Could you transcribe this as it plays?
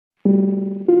All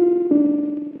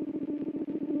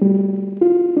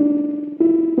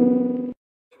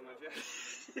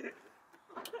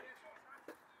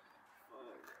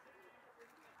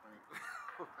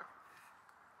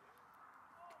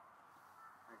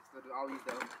these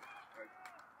though.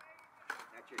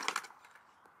 That's it.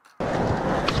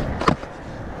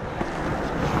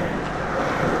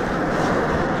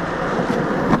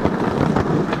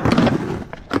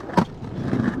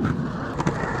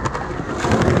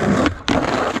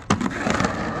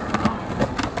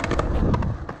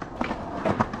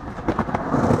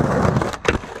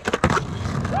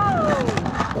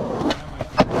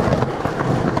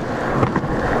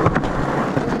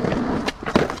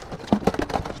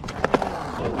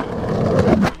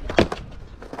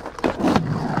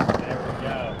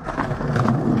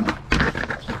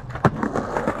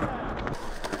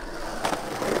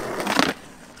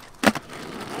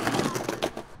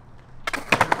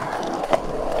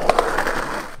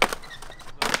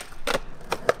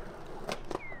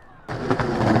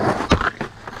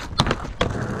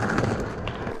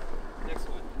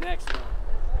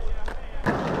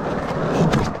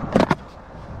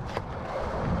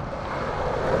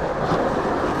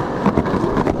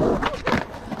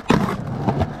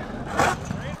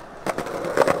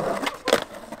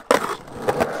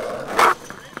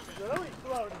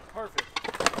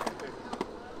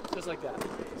 Just like that.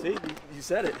 See, you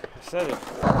said it. I said it.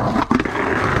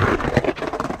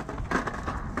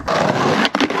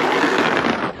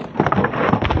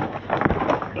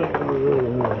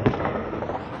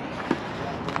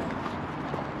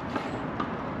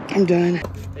 I'm done.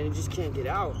 And you just can't get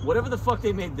out. Whatever the fuck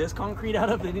they made this concrete out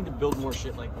of, they need to build more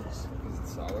shit like this. Is it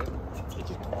solid? It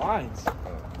just grinds.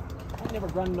 I never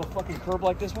grinded no fucking curb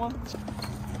like this one.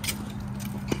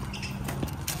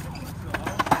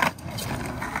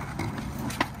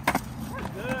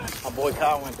 My boy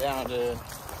Kyle went down, dude.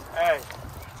 Hey,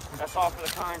 that's all for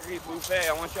the concrete buffet.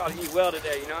 I want y'all to eat well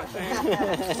today, you know what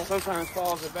I'm saying? Sometimes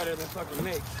falls are better than fucking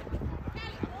makes.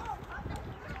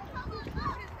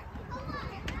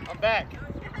 I'm back.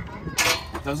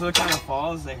 Those are the kind of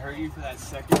falls, they hurt you for that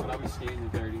second, but I'll be skating in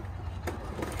 30.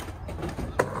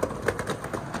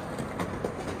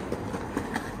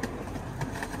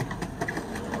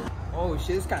 Oh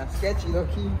shit, it's kind of sketchy, low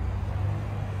key.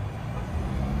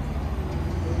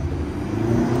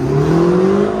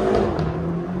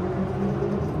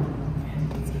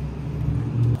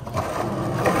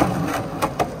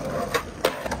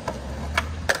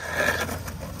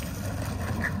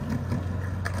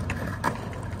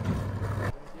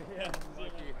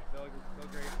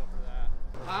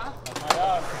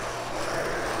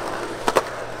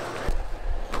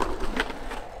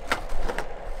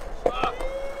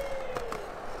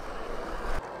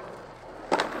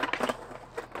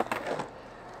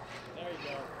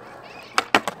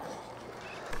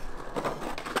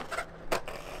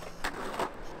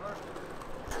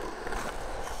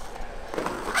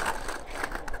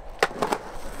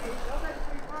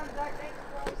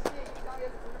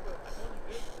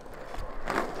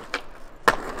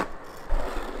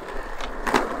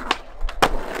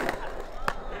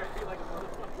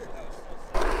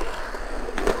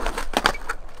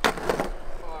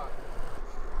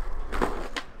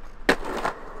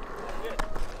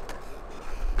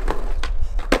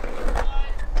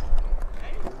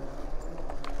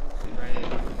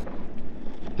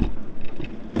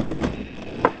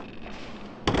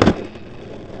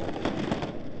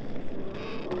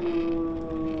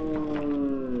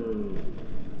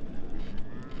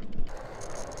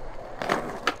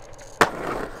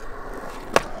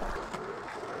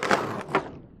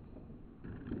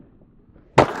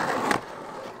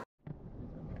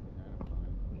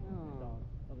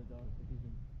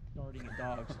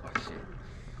 Dogs. Oh,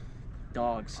 shit.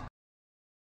 Dogs.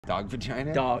 Dog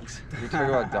vagina? Dogs. You're talking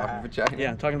about dog vagina? Yeah,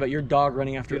 I'm talking about your dog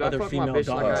running after Dude, other female dogs.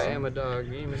 Like I am a dog.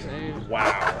 You know what I'm saying?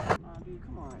 Wow. Dude,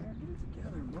 come on, get it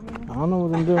together, bro. I don't know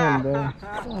what I'm doing, bro.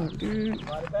 Fuck, dude.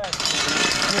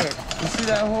 Look, you see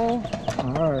that hole?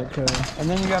 Alright, cuz. And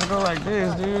then you gotta go like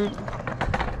this, dude.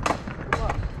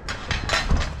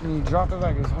 And you drop it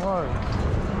like it's hard.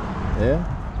 Yeah?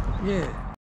 Yeah.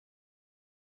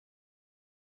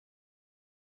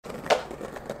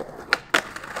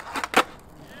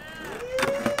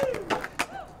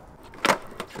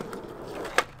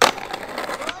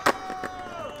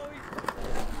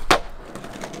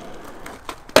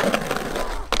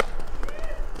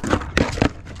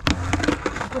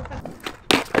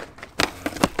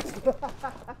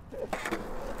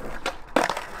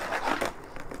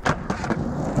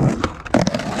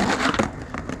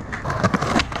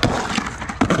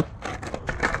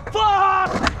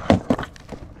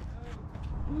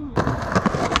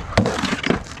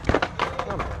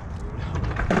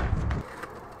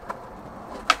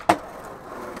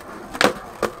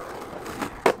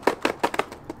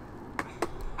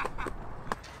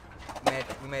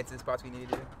 spots we need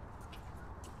to do.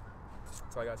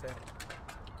 That's all I gotta say.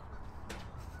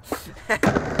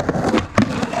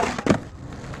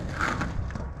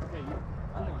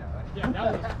 Yeah, that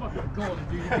was fucking golden,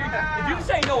 dude. If you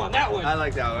say no on that one. I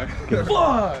like that one.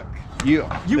 Fuck! You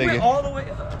Went all the way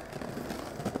up.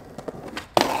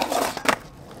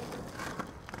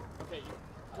 Okay,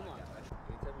 come on.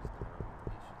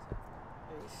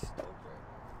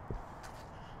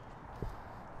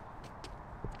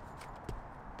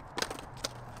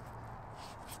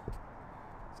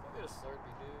 Get a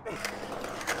Slurpee, dude.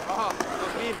 Oh,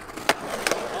 look me.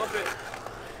 Bump it.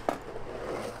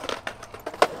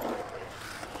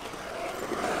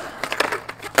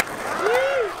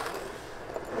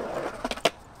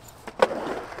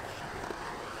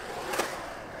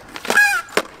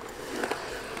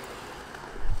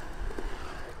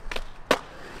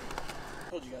 I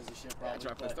told you guys this shit probably.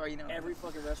 drop the story, you know. Every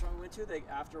fucking restaurant we went to, they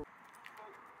after. Oh,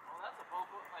 that's a bump.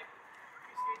 Like,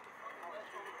 you skate the fuck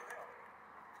out.